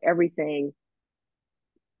 So everything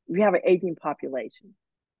we have an aging population,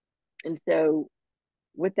 and so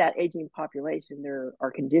with that aging population, there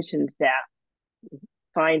are conditions that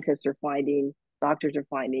scientists are finding, doctors are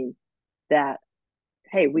finding that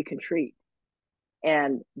hey, we can treat,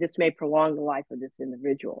 and this may prolong the life of this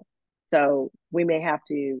individual. So we may have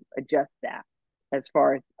to adjust that as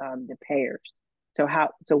far as the payers. So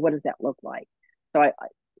what does that look like? So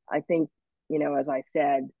I think as I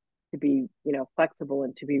said, to be flexible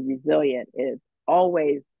and to be resilient is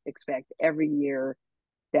always expect every year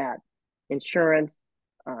that insurance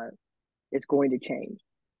uh, is going to change,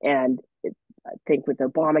 and I think with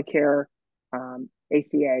Obamacare,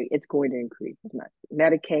 ACA, it's going to increase. It's not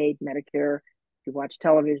Medicaid, Medicare. If you watch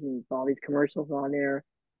television, all these commercials on there.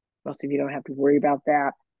 Most of you don't have to worry about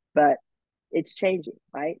that, but it's changing,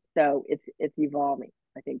 right? So it's evolving.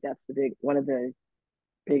 I think that's the one of the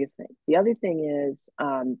biggest things. The other thing is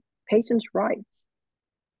patients' rights.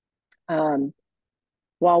 Um,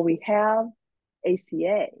 while we have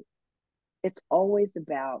ACA, it's always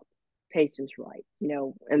about patients' rights,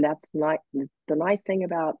 and that's not the nice thing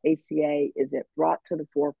about ACA is it brought to the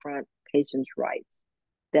forefront patients' rights,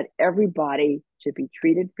 that everybody should be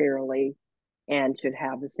treated fairly and should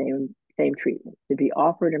have the same treatment, to be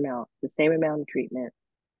offered the same amount of treatment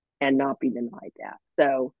and not be denied that.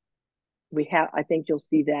 So I think you'll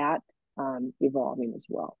see that evolving as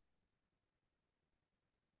well.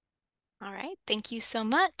 All right, thank you so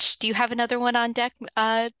much. Do you have another one on deck,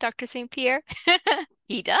 Dr. St. Pierre?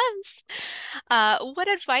 He does.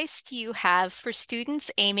 What advice do you have for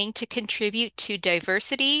students aiming to contribute to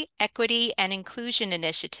diversity, equity, and inclusion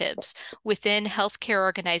initiatives within healthcare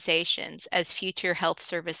organizations as future health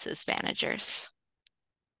services managers?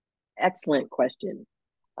 Excellent question.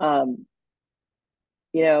 Um,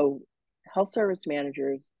 you know, Health service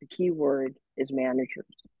managers, the key word is managers,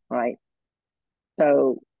 right?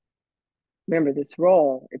 So remember this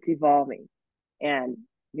role, it's evolving, and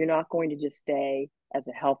you're not going to just stay as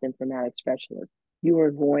a health informatics specialist. You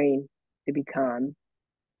are going to become,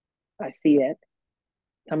 I see it,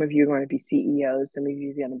 some of you are going to be CEOs, some of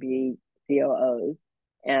you are going to be COOs,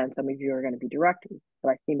 and some of you are going to be directors,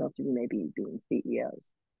 but I see most of you may be being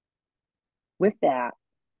CEOs. With that,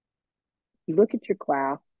 you look at your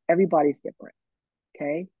class, everybody's different,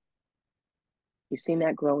 okay? You've seen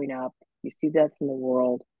that growing up, you see that in the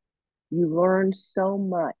world. You learn so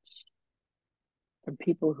much from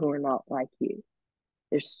people who are not like you.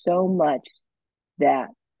 There's so much that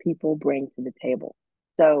people bring to the table.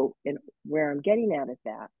 So, where I'm getting at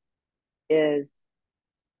that is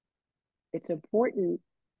it's important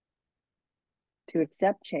to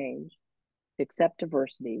accept change, to accept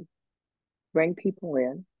diversity, bring people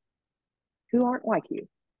in who aren't like you,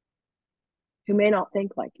 who may not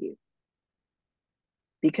think like you,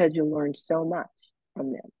 because you'll learn so much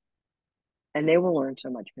from them and they will learn so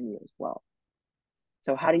much from you as well.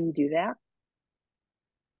 So, how do you do that?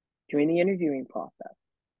 During the interviewing process,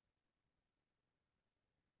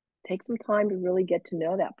 take some time to really get to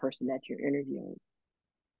know that person that you're interviewing.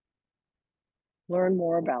 Learn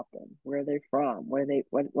more about them, where they're from,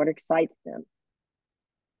 what excites them.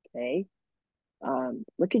 Okay.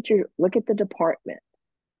 Look at the department.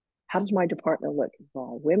 How does my department look? Is it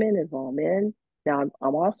all women? Is it all men? Now,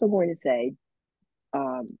 I'm also going to say,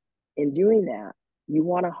 um, in doing that, you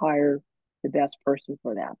want to hire the best person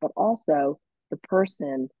for that, but also the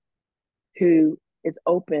person who is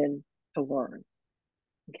open to learn.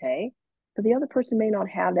 Okay. So the other person may not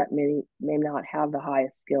have the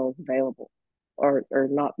highest skills available or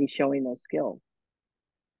not be showing those skills,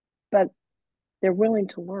 but they're willing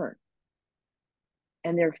to learn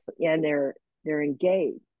and they're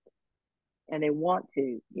engaged and they want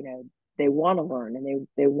to learn and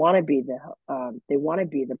they want to be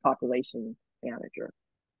the population manager.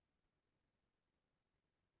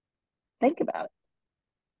 Think about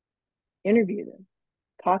it, interview them,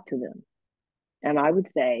 talk to them, and I would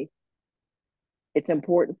say It's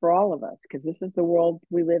important for all of us because this is the world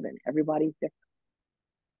we live in. Everybody's different.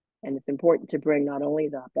 And it's important to bring not only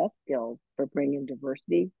the best skills, but bring in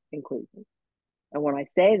diversity, inclusion. And when I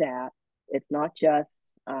say that, it's not just,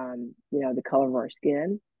 the color of our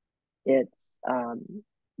skin. It's,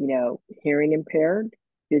 hearing impaired,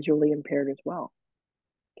 visually impaired as well.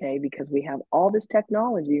 Okay. Because we have all this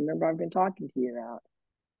technology. Remember, I've been talking to you about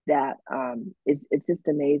that. It's just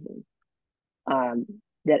amazing um,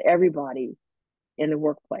 that everybody in the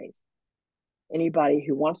workplace, anybody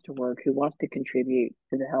who wants to work, who wants to contribute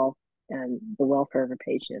to the health and the welfare of a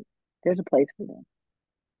patient, there's a place for them.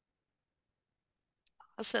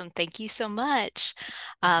 Awesome. Thank you so much.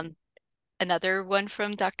 Mhm. Um, Another one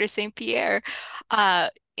from Dr. St. Pierre. Uh,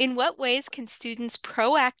 in what ways can students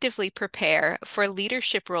proactively prepare for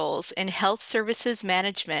leadership roles in health services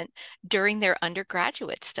management during their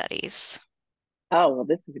undergraduate studies? Oh, well,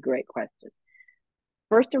 this is a great question.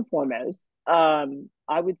 First and foremost, I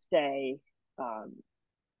would say um,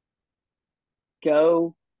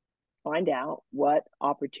 go find out what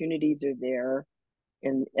opportunities are there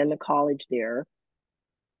in the college there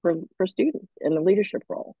for students in the leadership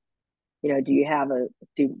role. Do you have a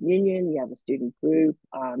student union? You have a student group?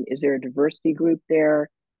 Is there a diversity group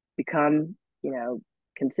there? Become,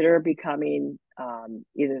 consider becoming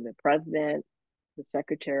either the president, the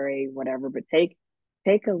secretary, whatever. But take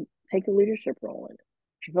a take a leadership role in it.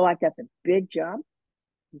 If you feel like that's a big jump,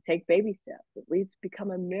 you take baby steps. At least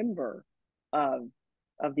become a member of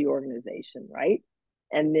the organization, right?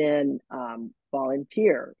 And then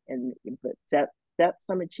volunteer and but set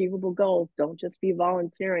some achievable goals. Don't just be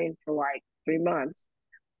volunteering for like 3 months.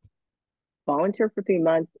 Volunteer for 3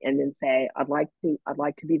 months and then say, I'd like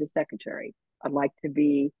to be the secretary. I'd like to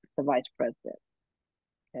be the vice president.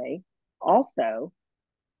 Okay. Also,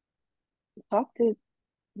 talk to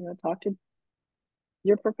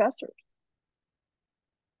your professors.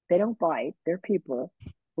 They don't bite. They're people.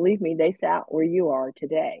 Believe me, they sat where you are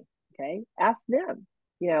today. Okay. Ask them,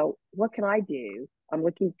 what can I do? I'm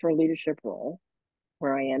looking for a leadership role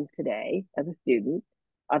where I am today as a student.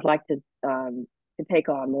 I'd like to take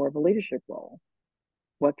on more of a leadership role.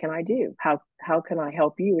 What can I do? How can I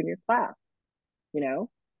help you in your class? You know,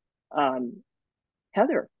 um,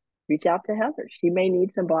 Heather, reach out to Heather. She may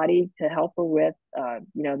need somebody to help her with,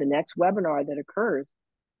 the next webinar that occurs.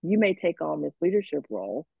 You may take on this leadership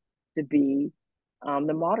role to be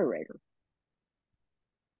the moderator.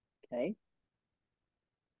 Okay.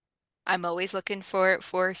 I'm always looking for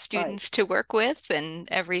Right. students to work with and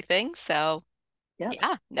everything. So Yep.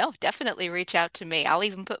 yeah, no, definitely reach out to me. I'll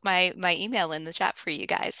even put my email in the chat for you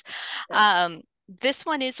guys. Yep. Um, this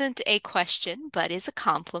one isn't a question, but is a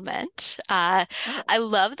compliment. Oh, I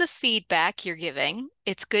love the feedback you're giving.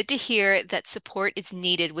 It's good to hear that support is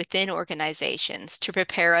needed within organizations to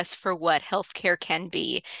prepare us for what healthcare can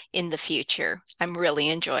be in the future. I'm really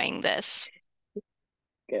enjoying this.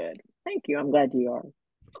 good. Thank you. I'm glad you are.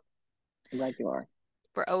 I'm glad you are.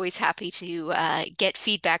 We're always happy to get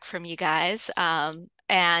feedback from you guys.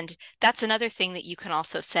 And that's another thing that you can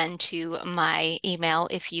also send to my email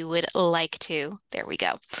if you would like to. There we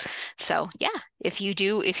go. So yeah, if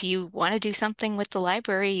you want to do something with the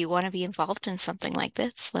library, you want to be involved in something like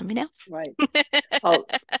this, let me know. Right. Oh,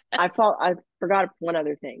 I forgot one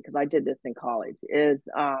other thing because I did this in college. Is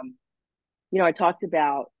I talked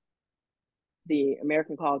about the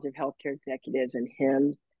American College of Healthcare Executives and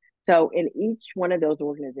HIMSS. So in each one of those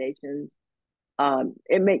organizations,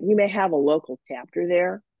 you may have a local chapter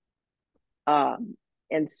there,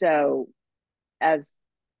 and so as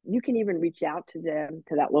you can even reach out to them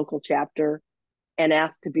to that local chapter and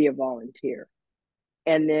ask to be a volunteer.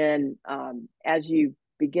 And then as you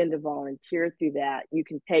begin to volunteer through that, you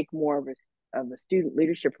can take more of a student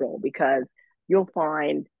leadership role because you'll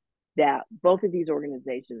find that both of these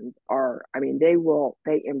organizations are, I mean, they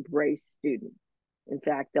embrace students. In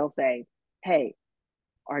fact, they'll say, hey,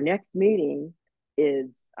 our next meeting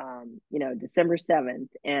is December 7th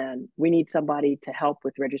and we need somebody to help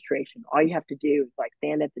with registration. All you have to do is like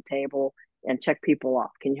stand at the table and check people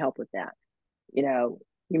off. Can you help with that? you know,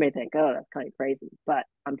 you may think, oh, that's kind of crazy, but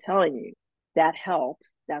I'm telling you, that helps.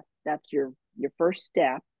 That's your first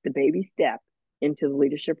step, the baby step into the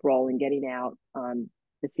leadership role and getting out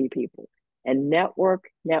to see people and network,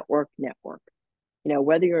 network, network.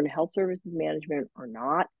 Whether you're in health services management or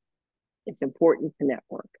not, it's important to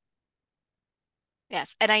network.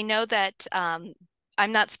 Yes, and I know that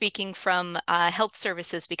I'm not speaking from health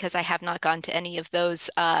services because I have not gone to any of those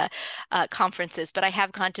conferences, but I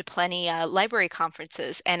have gone to plenty library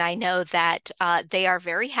conferences, and I know that they are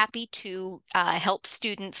very happy to help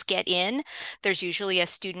students get in. There's usually a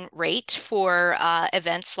student rate for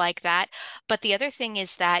events like that. But the other thing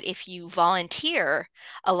is that if you volunteer,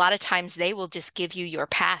 a lot of times they will just give you your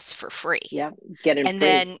pass for free. Yeah, get in And free.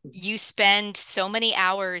 then you spend so many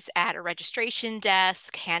hours at a registration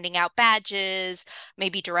desk, handing out badges,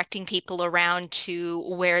 maybe directing people around to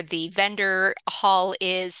where the vendor hall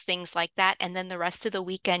is, things like that. And then the rest of the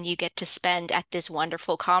weekend you get to spend at this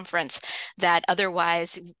wonderful conference that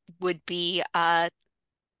otherwise would be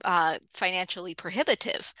financially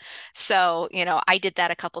prohibitive. So, I did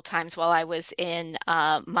that a couple times while I was in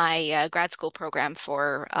my grad school program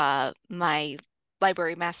for my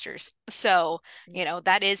library master's. So,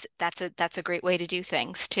 that's a great way to do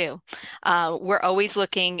things too. We're always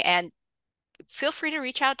looking, and feel free to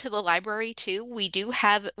reach out to the library too. We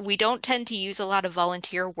don't tend to use a lot of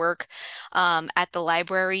volunteer work at the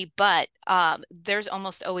library, but there's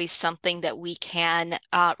almost always something that we can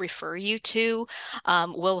refer you to.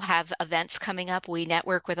 We'll have events coming up. We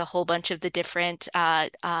network with a whole bunch of the different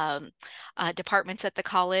departments at the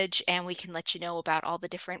college, and we can let you know about all the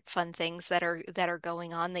different fun things that are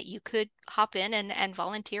going on that you could hop in and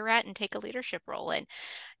volunteer at and take a leadership role in.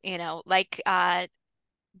 Like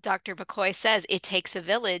Dr. McCoy says, it takes a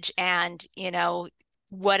village, and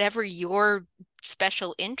whatever your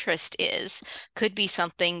special interest is could be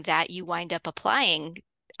something that you wind up applying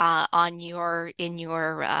on your in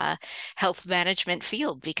your health management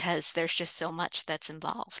field because there's just so much that's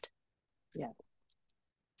involved. Yeah,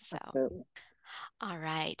 So. absolutely. All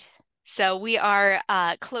right. So we are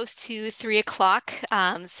close to 3 o'clock.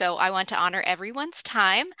 So I want to honor everyone's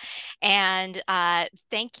time and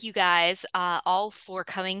thank you guys all for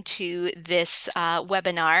coming to this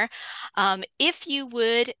webinar. If you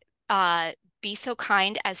would be so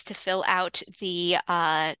kind as to fill out the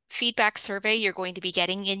feedback survey you're going to be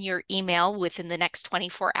getting in your email within the next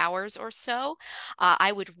 24 hours or so.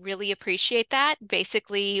 I would really appreciate that.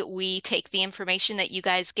 Basically, we take the information that you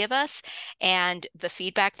guys give us and the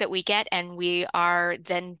feedback that we get, and we are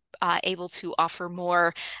then able to offer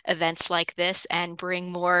more events like this and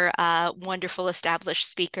bring more wonderful established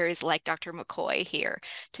speakers like Dr. McCoy here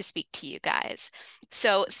to speak to you guys.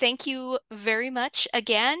 So thank you very much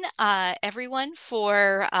again, everyone,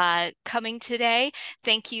 for coming today.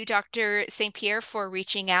 Thank you, Dr. St. Pierre, for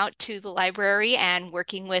reaching out to the library and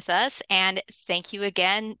working with us. And thank you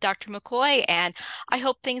again, Dr. McCoy. And I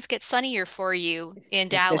hope things get sunnier for you in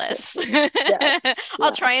Dallas. Yes, I'll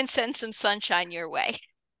yeah. try and send some sunshine your way.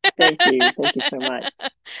 Thank you. Thank you so much.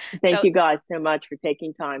 Thank So you guys so much for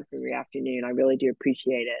taking time from your afternoon. I really do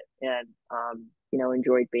appreciate it, and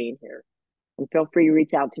enjoyed being here. And feel free to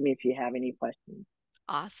reach out to me if you have any questions.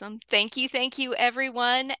 awesome. Thank you,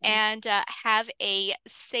 everyone, and have a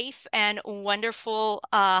safe and wonderful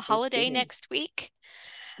holiday Thanksgiving. next week.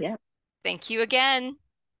 Yeah. Thank you again.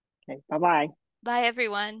 Okay. Bye-bye. Bye,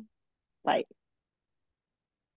 everyone. Bye.